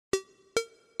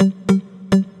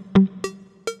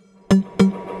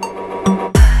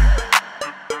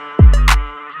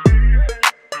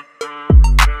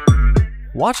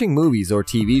Watching movies or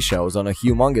TV shows on a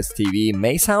humongous TV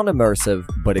may sound immersive,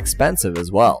 but expensive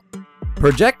as well.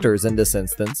 Projectors in this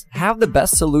instance have the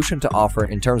best solution to offer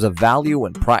in terms of value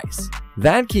and price.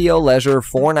 VANKYO Leisure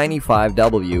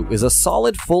 495W is a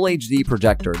solid Full HD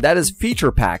projector that is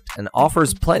feature-packed and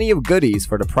offers plenty of goodies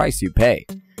for the price you pay.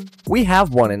 We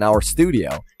have one in our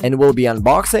studio, and we'll be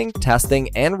unboxing, testing,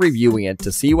 and reviewing it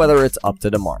to see whether it's up to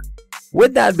the mark.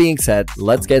 With that being said,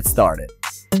 let's get started.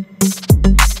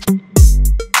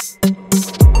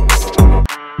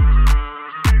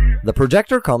 The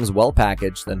projector comes well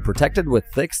packaged and protected with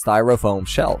thick styrofoam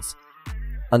shells.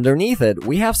 Underneath it,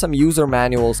 we have some user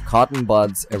manuals, cotton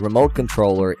buds, a remote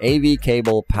controller, AV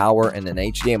cable, power, and an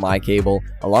HDMI cable,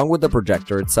 along with the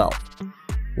projector itself.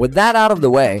 With that out of the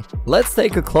way, let's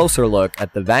take a closer look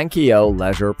at the VANKYO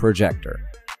Leisure projector.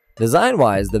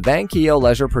 Design-wise, the VANKYO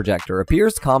Leisure projector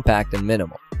appears compact and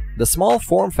minimal. The small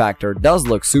form factor does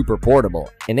look super portable,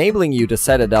 enabling you to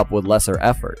set it up with lesser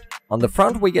effort. On the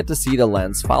front, we get to see the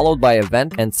lens followed by a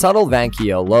vent and subtle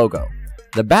VANKYO logo.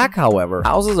 The back, however,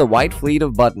 houses a wide fleet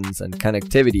of buttons and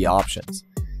connectivity options.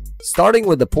 Starting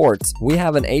with the ports, we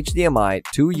have an HDMI,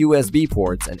 2 USB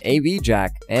ports, an AV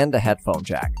jack, and a headphone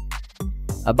jack.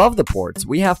 Above the ports,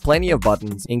 we have plenty of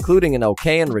buttons, including an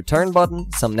OK and return button,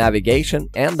 some navigation,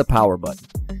 and the power button.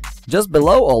 Just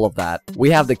below all of that,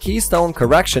 we have the keystone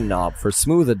correction knob for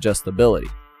smooth adjustability.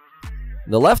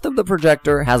 The left of the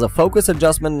projector has a focus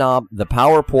adjustment knob, the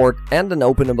power port, and an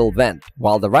openable vent,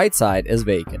 while the right side is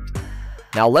vacant.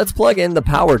 Now let's plug in the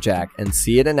power jack and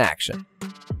see it in action.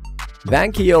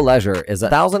 VANKYO Leisure is a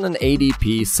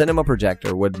 1080p cinema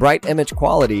projector with bright image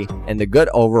quality and a good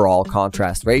overall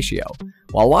contrast ratio.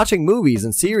 While watching movies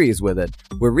and series with it,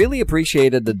 we really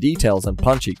appreciated the details and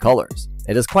punchy colors.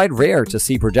 It is quite rare to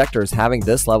see projectors having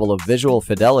this level of visual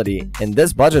fidelity in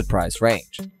this budget price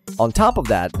range. On top of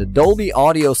that, the Dolby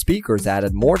audio speakers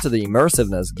added more to the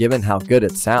immersiveness given how good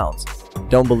it sounds.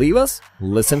 Don't believe us?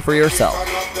 Listen for yourself.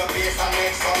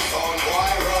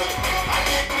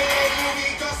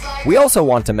 We also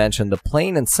want to mention the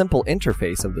plain and simple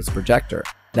interface of this projector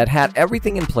that had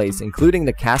everything in place, including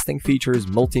the casting features,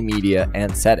 multimedia,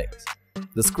 and settings.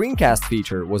 The screencast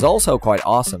feature was also quite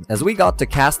awesome, as we got to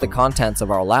cast the contents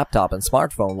of our laptop and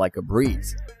smartphone like a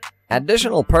breeze.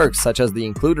 Additional perks such as the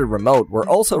included remote were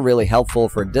also really helpful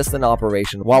for distant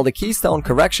operation, while the keystone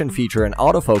correction feature and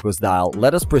autofocus dial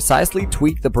let us precisely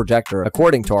tweak the projector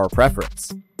according to our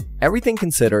preference. Everything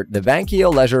considered, the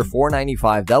VANKYO Leisure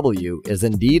 495W is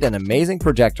indeed an amazing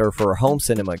projector for a home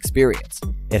cinema experience.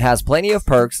 It has plenty of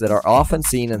perks that are often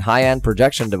seen in high-end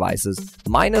projection devices,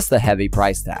 minus the heavy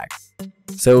price tag.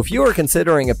 So if you are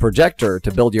considering a projector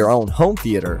to build your own home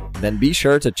theater, then be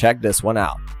sure to check this one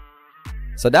out.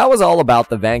 So that was all about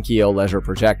the VANKYO Leisure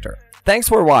projector. Thanks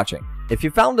for watching. If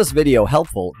you found this video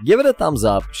helpful, give it a thumbs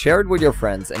up, share it with your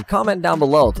friends, and comment down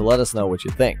below to let us know what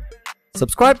you think.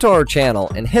 Subscribe to our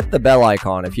channel and hit the bell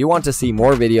icon if you want to see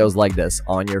more videos like this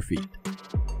on your feed.